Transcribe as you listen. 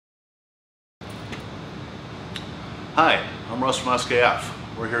Hi, I'm Russ from SKF.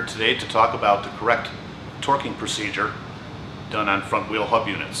 We're here today to talk about the correct torquing procedure done on front wheel hub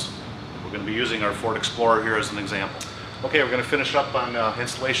units. We're going to be using our Ford Explorer here as an example. Okay, we're going to finish up on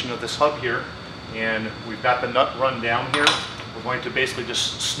installation of this hub here, and we've got the nut run down here. We're going to basically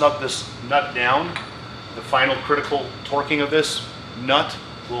just snug this nut down. The final critical torquing of this nut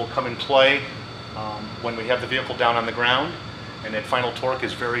will come in play when we have the vehicle down on the ground, and that final torque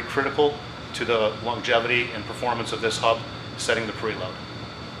is very critical to the longevity and performance of this hub, setting the preload.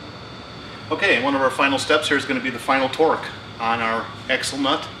 Okay, one of our final steps here is going to be the final torque on our axle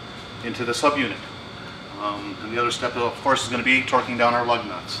nut into this hub unit. And the other step, of course, is going to be torquing down our lug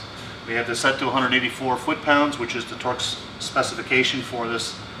nuts. We have this set to 184 foot-pounds, which is the torque specification for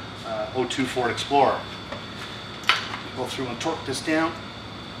this 02 Ford Explorer. Go through and torque this down.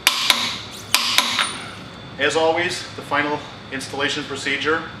 As always, the final installation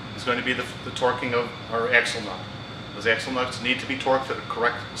procedure is going to be the torquing of our axle nut. Those axle nuts need to be torqued to the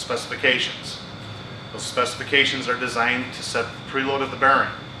correct specifications. Those specifications are designed to set the preload of the bearing.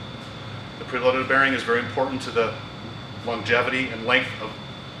 The preload of the bearing is very important to the longevity and length of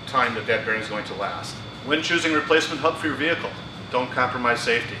time that bearing is going to last. When choosing a replacement hub for your vehicle, don't compromise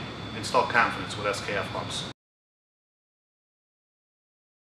safety. Install confidence with SKF hubs.